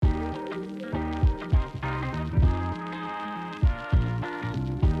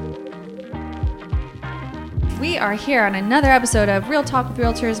We are here on another episode of Real Talk with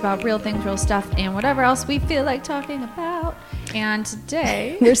Realtors about real things, real stuff, and whatever else we feel like talking about. And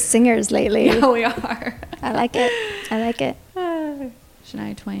today... We're singers lately. Yeah, we are. I like it. I like it.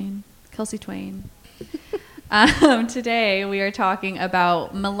 Shania Twain. Kelsey Twain. Today we are talking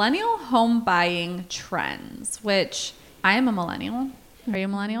about millennial home buying trends, which I am a millennial. Are you a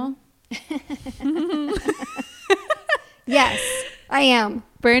millennial? Yes, I am.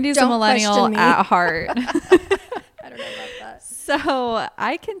 Brandy's Don't a millennial at heart. I don't know about that. So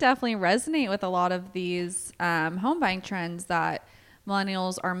I can definitely resonate with a lot of these home buying trends that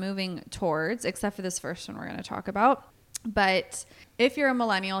millennials are moving towards, except for this first one we're going to talk about. But if you're a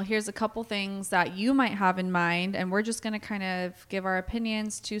millennial, here's a couple things that you might have in mind, and we're just going to kind of give our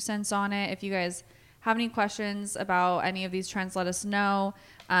opinions, 2 cents on it. If you guys have any questions about any of these trends, let us know.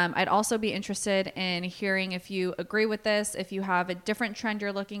 I'd also be interested in hearing if you agree with this, if you have a different trend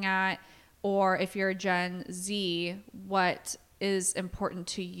you're looking at, or if you're Gen Z, what is important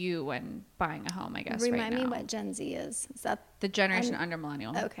to you when buying a home, I guess. Remind right me now. what Gen Z is. Is that The generation under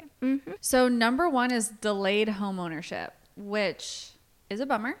millennial. okay? Mm-hmm. So number 1 is delayed home ownership, which is a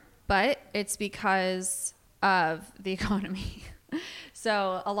bummer, but it's because of the economy.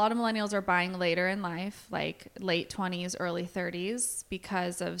 So a lot of millennials are buying later in life, like late 20s, early 30s,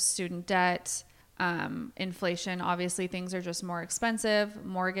 because of student debt, inflation. Obviously, things are just more expensive.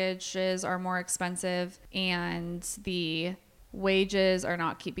 Mortgages are more expensive, and the wages are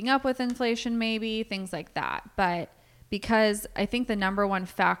not keeping up with inflation, maybe, things like that. But because I think the number 1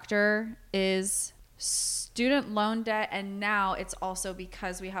 factor is student loan debt, and now it's also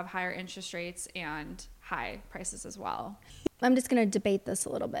because we have higher interest rates and high prices as well. I'm just going to debate this a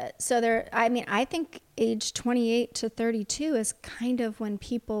little bit. So I think age 28 to 32 is kind of when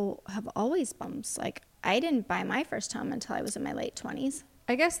people have always bumps. Like, I didn't buy my first home until I was in my late 20s.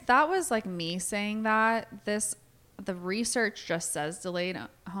 I guess that was like me saying that. The research just says delayed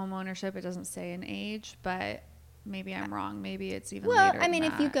home ownership. It doesn't say an age, but maybe I'm wrong. Maybe it's even later. Well, I mean,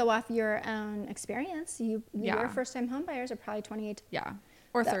 than if you that. go off your own experience, your Yeah. first-time home buyers are probably 28. Yeah.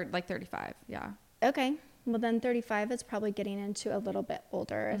 Or like 35. Yeah. Okay. Well, then 35 is probably getting into a little bit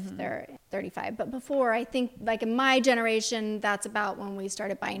older if they're 35. But before, I think, like in my generation, that's about when we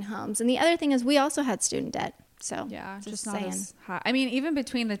started buying homes. And the other thing is we also had student debt. So Yeah, just saying. not as high. I mean, even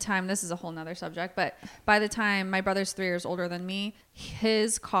between the time, this is a whole nother subject, but by the time my brother's 3 years older than me,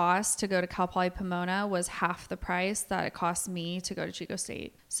 his cost to go to Cal Poly Pomona was half the price that it cost me to go to Chico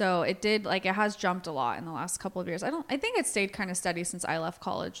State. So it has jumped a lot in the last couple of years. I think it stayed kind of steady since I left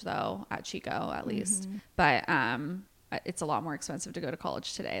college though, at Chico at least. But it's a lot more expensive to go to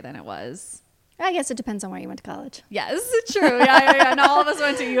college today than it was. I guess it depends on where you went to college. Yes, true. Yeah. Not all of us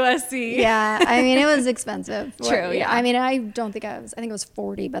went to USC. Yeah, I mean, it was expensive. True, yeah. I mean, I think it was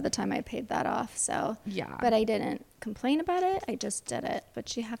 40 by the time I paid that off. So, yeah. But I didn't complain about it. I just did it.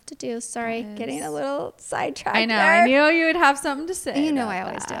 What you have to do. Sorry, getting a little sidetracked. I know. There. I knew you would have something to say. You know I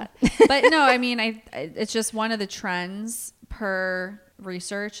always do. But no, I mean, it's just one of the trends per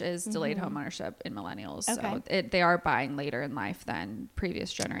research is delayed home ownership in millennials. Okay. So they are buying later in life than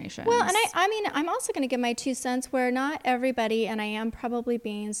previous generations. Well, and I mean, I'm also going to give my 2 cents where not everybody, and I am probably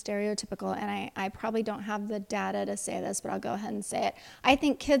being stereotypical, and I probably don't have the data to say this, but I'll go ahead and say it. I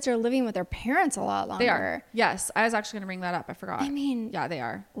think kids are living with their parents a lot longer. They are. Yes. I was actually going to bring that up. I forgot. I mean, yeah, they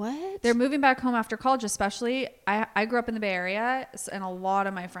are. What? They're moving back home after college, especially. I grew up in the Bay Area, and a lot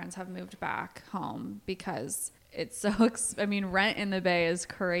of my friends have moved back home because it's so, rent in the Bay is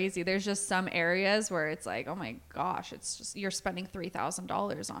crazy. There's just some areas where it's like, oh my gosh, it's just, you're spending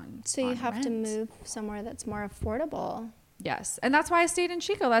 $3,000 on. So you have rent. to move somewhere that's more affordable. Yes. And that's why I stayed in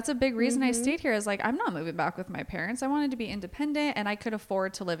Chico. That's a big reason I stayed here is like, I'm not moving back with my parents. I wanted to be independent and I could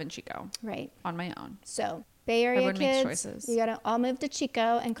afford to live in Chico. Right. On my own. So Bay Area Everyone makes kids, choices. you got to all move to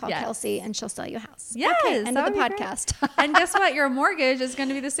Chico and call Yes. Kelsey and she'll sell you a house. Yes. Okay, end of the that would be podcast. great. And guess what? Your mortgage is going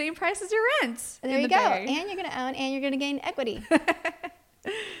to be the same price as your rent. There you go. And you're going to own and you're going to gain equity.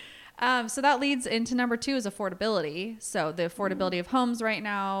 So that leads into number 2 is affordability. So the affordability of homes right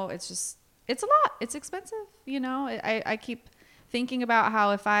now, it's a lot. It's expensive. I keep thinking about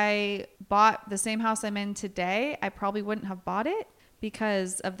how if I bought the same house I'm in today, I probably wouldn't have bought it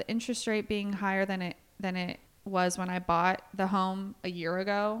because of the interest rate being higher than it was when I bought the home a year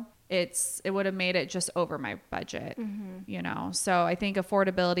ago. It would have made it just over my budget, So I think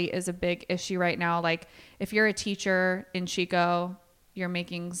affordability is a big issue right now. Like if you're a teacher in Chico, you're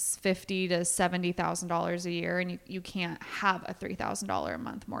making $50,000 to $70,000 a year, and you can't have a $3,000 a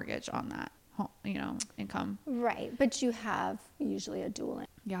month mortgage on that, income. Right, but you have usually a dual income.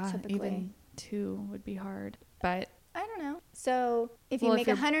 Yeah, typically. even 2 would be hard, but I don't know. So if you make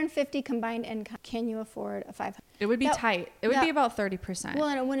 150 combined income, can you afford a 500? It would be tight. It would be about 30%. Well,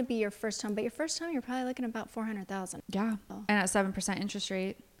 and it wouldn't be your first home, but your first home, you're probably looking at about 400,000. Yeah. And at 7% interest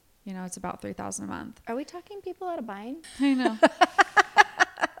rate, you know, it's about $3,000 a month. Are we talking people out of buying? I know.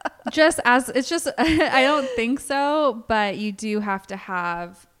 I don't think so, but you do have to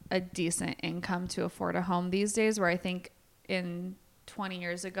have a decent income to afford a home these days, where I think in 20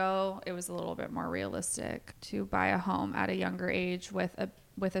 years ago, it was a little bit more realistic to buy a home at a younger age with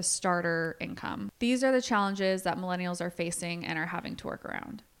a starter income. These are the challenges that millennials are facing and are having to work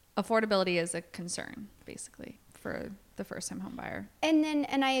around. Affordability is a concern, basically, for the first-time home buyer.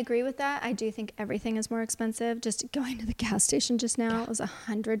 And I agree with that. I do think everything is more expensive. Just going to the gas station just now, it was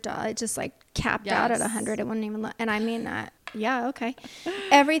 $100. It just like capped out at 100. It wouldn't even and I mean that. Yeah, okay.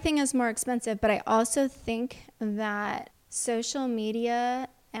 Everything is more expensive, but I also think that social media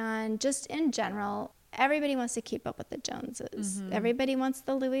and just in general, everybody wants to keep up with the Joneses. Mm-hmm. Everybody wants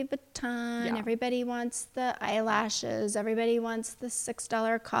the Louis Vuitton. Yeah. Everybody wants the eyelashes. Everybody wants the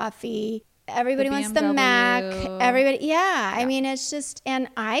 $6 coffee. Everybody wants the Mac. Everybody. Yeah. I mean, it's just, and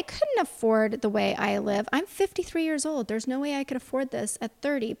I couldn't afford the way I live. I'm 53 years old. There's no way I could afford this at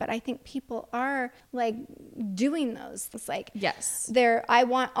 30, but I think people are like doing those. It's like, yes, I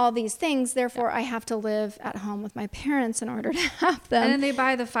want all these things. Therefore I have to live at home with my parents in order to have them. And then they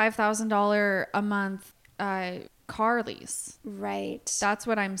buy the $5,000 a month, car lease. Right. That's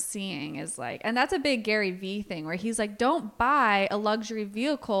what I'm seeing is like, and that's a big Gary Vee thing where he's like, don't buy a luxury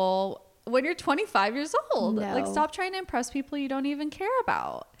vehicle when you're 25 years old. No. Like, stop trying to impress people you don't even care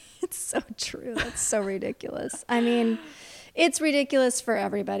about. It's so true. That's so ridiculous. I mean, it's ridiculous for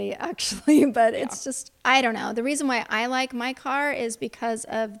everybody, actually, but it's just, I don't know. The reason why I like my car is because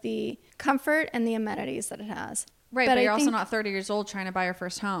of the comfort and the amenities that it has. Right, but you're also not 30 years old trying to buy your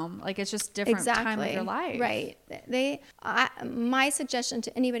first home. Like, it's just different time of your life. Right. My suggestion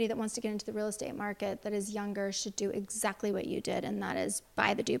to anybody that wants to get into the real estate market that is younger should do exactly what you did, and that is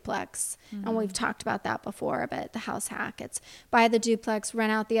buy the duplex. Mm-hmm. And we've talked about that before, but the house hack. It's buy the duplex,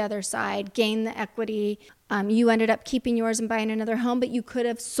 rent out the other side, gain the equity. You ended up keeping yours and buying another home, but you could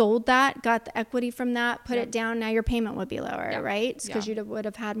have sold that, got the equity from that, put it down. Now your payment would be lower, right? Because you would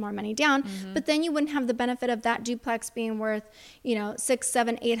have had more money down. Mm-hmm. But then you wouldn't have the benefit of that duplex being worth, $600,000,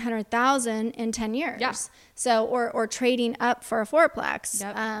 $700,000, $800,000 in 10 years. Yeah. So, or trading up for a fourplex.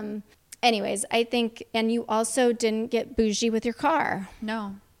 Yep. Anyways, I think, and you also didn't get bougie with your car.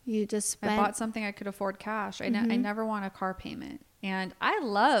 No. You just I bought something I could afford cash. I never want a car payment. And I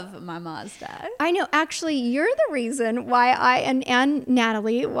love my Mazda. I know. Actually, you're the reason why and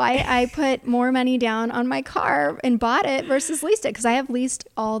Natalie, why I put more money down on my car and bought it versus leased it. Because I have leased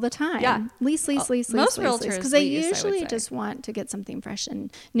all the time. Yeah. Lease. Most realtors because they usually just want to get something fresh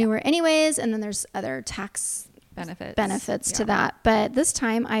and newer anyways. And then there's other tax benefits to that. But this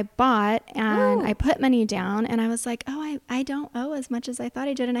time I bought and I put money down and I was like, I don't owe as much as I thought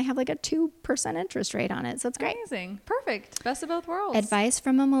I did. And I have like a 2% interest rate on it. So it's great. Amazing. Perfect. Best of both worlds. Advice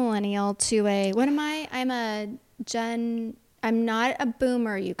from a millennial to what am I? I'm not a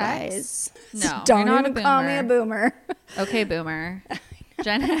boomer, you guys. No, don't even call me a boomer. Okay, boomer.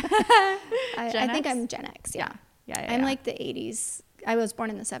 I think I'm Gen X. Yeah. I'm like the 80s. I was born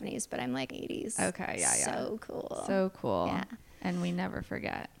in the 70s, but I'm like 80s. Okay, yeah. So cool. So cool. Yeah. And we never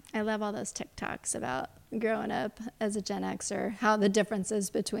forget. I love all those TikToks about growing up as a Gen Xer, how the differences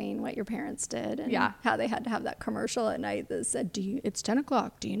between what your parents did and how they had to have that commercial at night that said, it's 10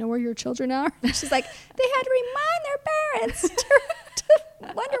 o'clock. Do you know where your children are? She's like, they had to remind their parents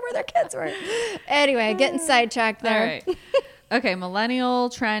to wonder where their kids were. Anyway, getting sidetracked there. All right. Okay,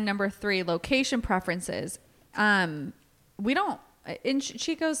 millennial trend number 3, location preferences.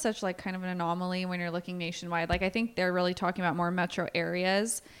 Chico's such like kind of an anomaly when you're looking nationwide. Like I think they're really talking about more metro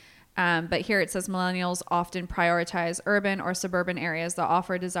areas. But here it says millennials often prioritize urban or suburban areas that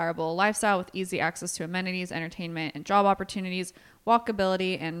offer a desirable lifestyle with easy access to amenities, entertainment, and job opportunities.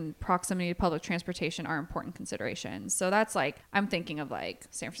 Walkability and proximity to public transportation are important considerations. So that's like, I'm thinking of like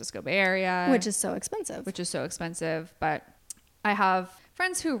San Francisco Bay Area. Which is so expensive. But I have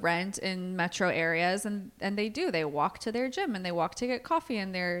friends who rent in metro areas and they walk to their gym and they walk to get coffee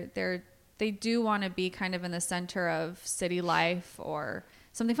and they do want to be kind of in the center of city life or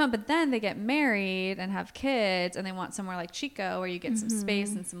something fun, but then they get married and have kids and they want somewhere like Chico where you get some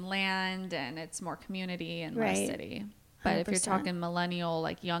space and some land and it's more community and less city. But 100%. If you're talking millennial,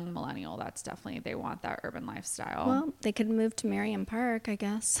 like young millennial, that's definitely, they want that urban lifestyle. Well, they could move to Merriam Park, I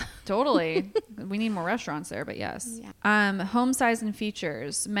guess. Totally. We need more restaurants there, but yes. Yeah. Home size and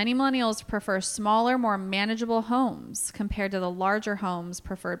features. Many millennials prefer smaller, more manageable homes compared to the larger homes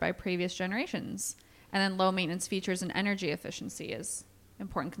preferred by previous generations. And then low maintenance features and energy efficiency is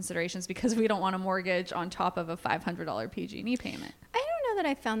important considerations because we don't want a mortgage on top of a $500 PG&E payment. I don't know that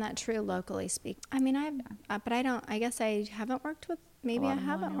I found that true locally speaking. I mean, but I guess I haven't worked with, maybe I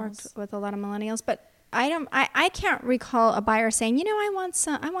haven't worked with a lot of millennials, but I can't recall a buyer saying, you know, I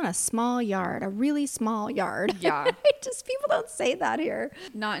want a small yard, a really small yard. Yeah. Just people don't say that here.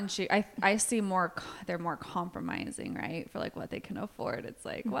 Not in cheap. I see more, they're more compromising, right? For like what they can afford. It's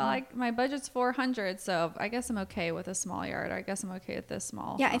like, well, my budget's 400, so I guess I'm okay with a small yard. Or I guess I'm okay with this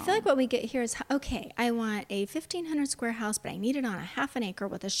small home. I feel like what we get here is, okay, I want a 1,500 square house, but I need it on a half an acre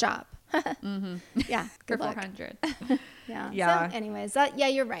with a shop. Yeah. For 400. Yeah. So anyways,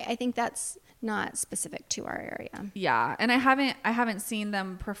 you're right. I think that's not specific to our area. Yeah. And I haven't seen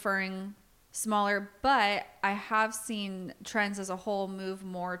them preferring smaller, but I have seen trends as a whole move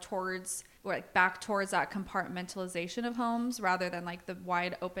more towards, or like back towards that compartmentalization of homes rather than like the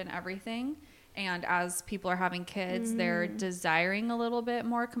wide open everything. And as people are having kids, they're desiring a little bit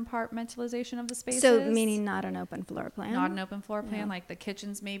more compartmentalization of the spaces. So meaning not an open floor plan? Not an open floor plan. Like the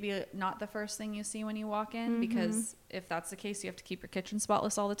kitchen's maybe not the first thing you see when you walk in, because if that's the case, you have to keep your kitchen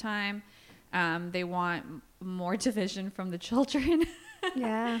spotless all the time. They want more division from the children.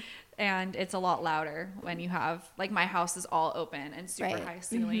 Yeah. And it's a lot louder when you have, like, my house is all open and super high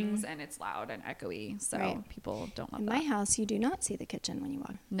ceilings and it's loud and echoey. So people don't love that. In my house, you do not see the kitchen when you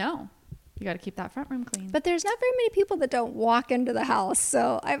walk. No. You got to keep that front room clean. But there's not very many people that don't walk into the house.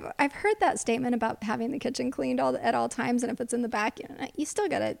 So I've heard that statement about having the kitchen cleaned at all times. And if it's in the back, you still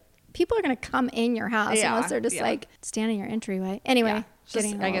got to, people are going to come in your house unless they're just like standing in your entryway. Anyway,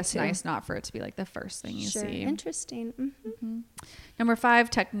 I guess nice not for it to be like the first thing you see. Interesting. Number 5,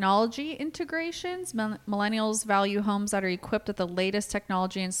 technology integrations. Millennials value homes that are equipped with the latest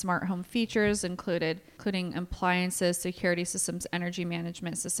technology and smart home features, including appliances, security systems, energy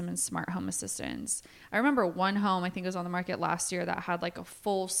management system, and smart home assistants. I remember one home, I think it was on the market last year, that had like a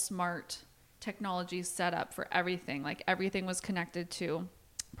full smart technology setup for everything. Like everything was connected to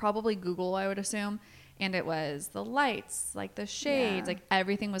probably Google, I would assume. And it was the lights, like the shades, like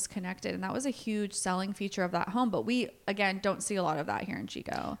everything was connected. And that was a huge selling feature of that home. But we, again, don't see a lot of that here in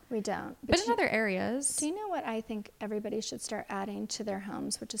Chico. We don't. But in other areas. Do you know what I think everybody should start adding to their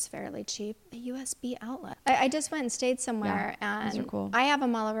homes, which is fairly cheap? A USB outlet. I just went and stayed somewhere, and those are cool. I have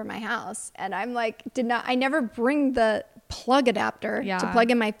them all over my house. And I'm like, I never bring the plug adapter to plug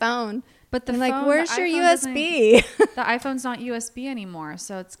in my phone. But I'm like, where's your USB? The iPhone's not USB anymore,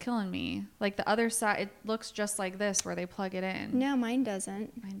 so it's killing me. Like the other side, it looks just like this where they plug it in. No, mine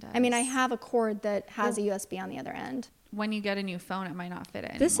doesn't. Mine does. I mean, I have a cord that has a USB on the other end. When you get a new phone, it might not fit it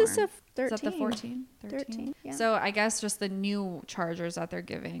anymore. This is a 13. Is that the 14? 13, yeah. So I guess just the new chargers that they're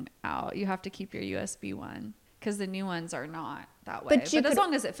giving out, you have to keep your USB one. Because the new ones are not that way. But as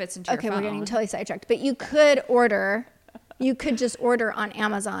long as it fits into your phone. Okay, we're getting totally sidetracked. But you could order... You could just order on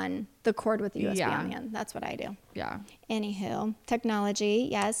Amazon the cord with the USB on the end. That's what I do. Yeah. Anywho, technology.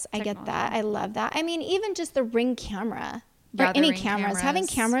 Yes, I get that. I love that. I mean, even just the Ring camera. Yeah, or any cameras. Having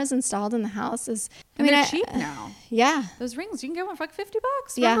cameras installed in the house is... they're cheap now. Yeah. Those Rings, you can get one for like $50.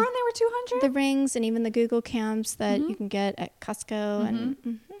 Remember when they were 200? The Rings and even the Google cams that you can get at Costco.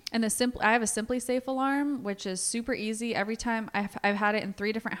 And I have a Simply Safe alarm, which is super easy. Every time I've had it in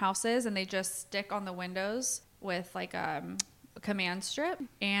 3 different houses, and they just stick on the windows with like a command strip,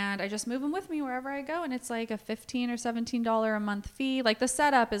 and I just move them with me wherever I go, and it's like a $15 or $17 a month fee. Like the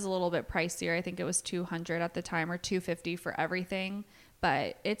setup is a little bit pricier. I think it was $200 at the time or $250 for everything,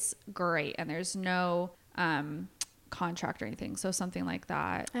 but it's great, and there's no contract or anything, so something like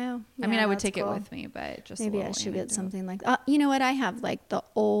that. Oh, yeah, I mean, I would take it with me, but just maybe I should get something like you know what, I have like the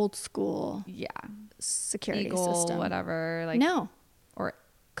old school security system, whatever, like or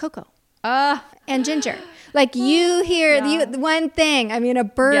Coco and Ginger. Like you hear the one thing. I mean, a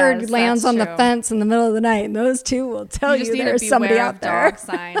bird lands on the fence in the middle of the night, and those two will tell you there's somebody out there. Dog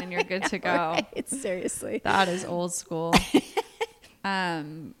sign, and you're good to go. Right, seriously, that is old school. I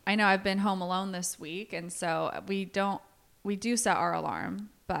know I've been home alone this week, and so we do set our alarm,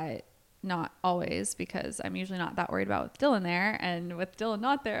 but not always, because I'm usually not that worried about Dylan there, and with Dylan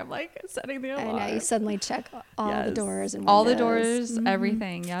not there, I'm like setting the alarm. I know, you suddenly check all the doors and windows. All the doors,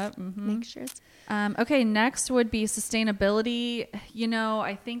 everything. Yep. Make sure it's... Okay, next would be sustainability. You know,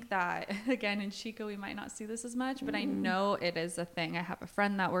 I think that, again, in Chico, we might not see this as much, but I know it is a thing. I have a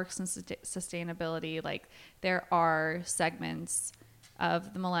friend that works in sustainability. Like, there are segments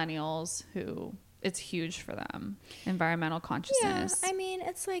of the millennials who... it's huge for them. Environmental consciousness. Yeah, I mean,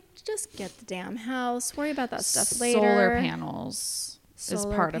 it's like, just get the damn house. Worry about that stuff later. Solar panels. is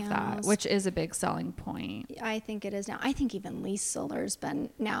part of that, which is a big selling point. I think it is now. I think even lease solar's been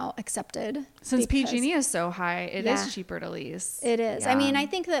now accepted. Since PG&E is so high, it is cheaper to lease. It is. Yeah. I mean, I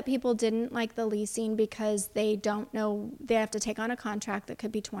think that people didn't like the leasing because they don't know, they have to take on a contract that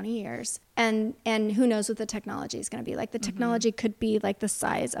could be 20 years. And who knows what the technology is going to be. Like the technology could be like the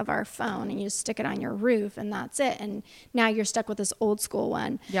size of our phone and you just stick it on your roof and that's it. And now you're stuck with this old school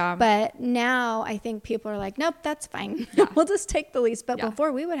one. Yeah. But now I think people are like, nope, that's fine. Yeah. We'll just take the lease. But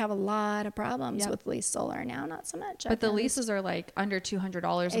before we would have a lot of problems with lease solar. Now not so much. But the leases are like under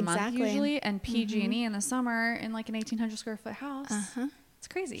 $200 a month usually. And PG&E in the summer in like an 1,800 square foot house. It's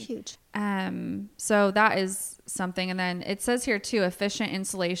crazy. Huge. So that is something. And then it says here too, efficient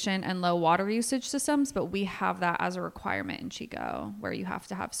insulation and low water usage systems. But we have that as a requirement in Chico, where you have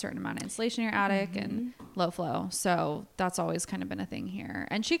to have a certain amount of insulation in your attic and low flow. So that's always kind of been a thing here.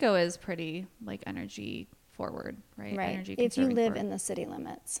 And Chico is pretty like energy forward, right? Energy if you live in the city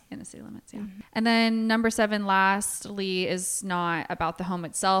limits. In the city limits, yeah. And then number 7, lastly, is not about the home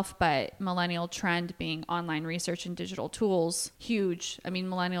itself, but millennial trend being online research and digital tools. Huge. I mean,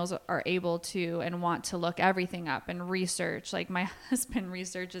 millennials are able to and want to look everything up and research. Like my husband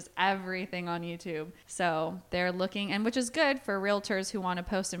researches everything on YouTube. So they're looking, and which is good for realtors who want to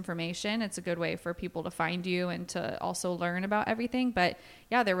post information. It's a good way for people to find you and to also learn about everything. But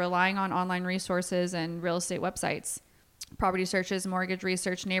yeah, they're relying on online resources and real estate websites, property searches, mortgage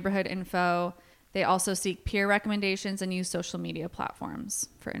research, neighborhood info. They also seek peer recommendations and use social media platforms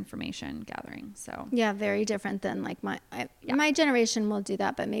for information gathering. So yeah, very different than like my generation will do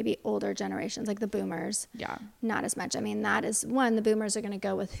that, but maybe older generations like the boomers, not as much. I mean, that is one, the boomers are going to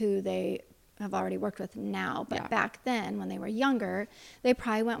go with who they have already worked with now, but back then when they were younger, they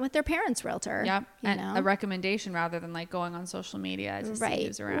probably went with their parents' realtor. And a recommendation rather than like going on social media to see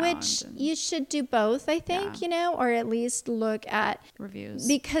who's around. Which you should do both, I think, or at least look at reviews,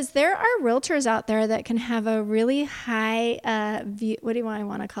 because there are realtors out there that can have a really high view. What do I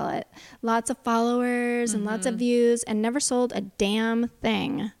want to call it? Lots of followers and lots of views, and never sold a damn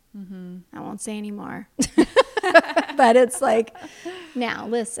thing. I won't say anymore. But it's like, now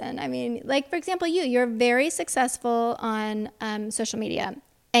listen, I mean, like for example, you're very successful on social media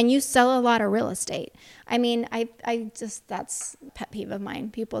and you sell a lot of real estate. I mean, I just, that's a pet peeve of mine,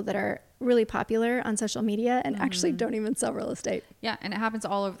 people that are really popular on social media and actually don't even sell real estate. Yeah. And it happens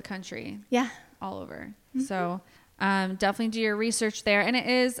all over the country. Yeah. All over. So definitely do your research there. And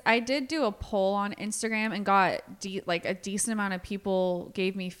I did do a poll on Instagram and got like a decent amount of people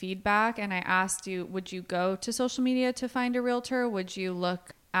gave me feedback. And I asked you, would you go to social media to find a realtor? Would you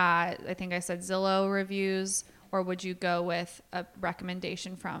look at, I think I said Zillow reviews, or would you go with a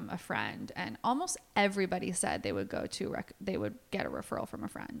recommendation from a friend? And almost everybody said they would go to, they would get a referral from a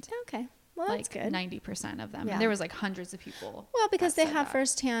friend. Okay. Well, that's like good. 90% of them. Yeah. And there was like hundreds of people. Well, because they have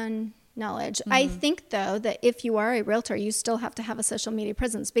firsthand knowledge. I think though that if you are a realtor, you still have to have a social media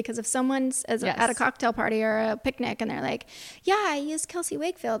presence, because if someone's at a cocktail party or a picnic and they're like, yeah, I use Kelsey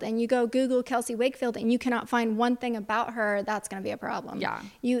Wakefield, and you go Google Kelsey Wakefield and you cannot find one thing about her, that's going to be a problem. Yeah.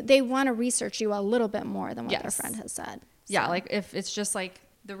 They want to research you a little bit more than what their friend has said. Yeah. Like if it's just like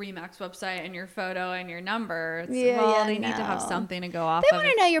the Remax website and your photo and your number, they need to have something to go off of. They want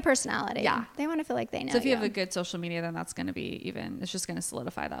to know your personality. Yeah. They want to feel like they know. So if you have a good social media, then that's going to be it's just going to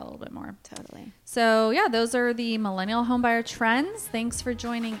solidify that a little bit more. Totally. So yeah, those are the millennial homebuyer trends. Thanks for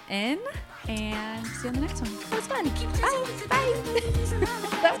joining in, and see you on the next one. That was fun. Bye.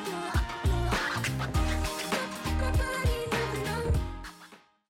 Bye.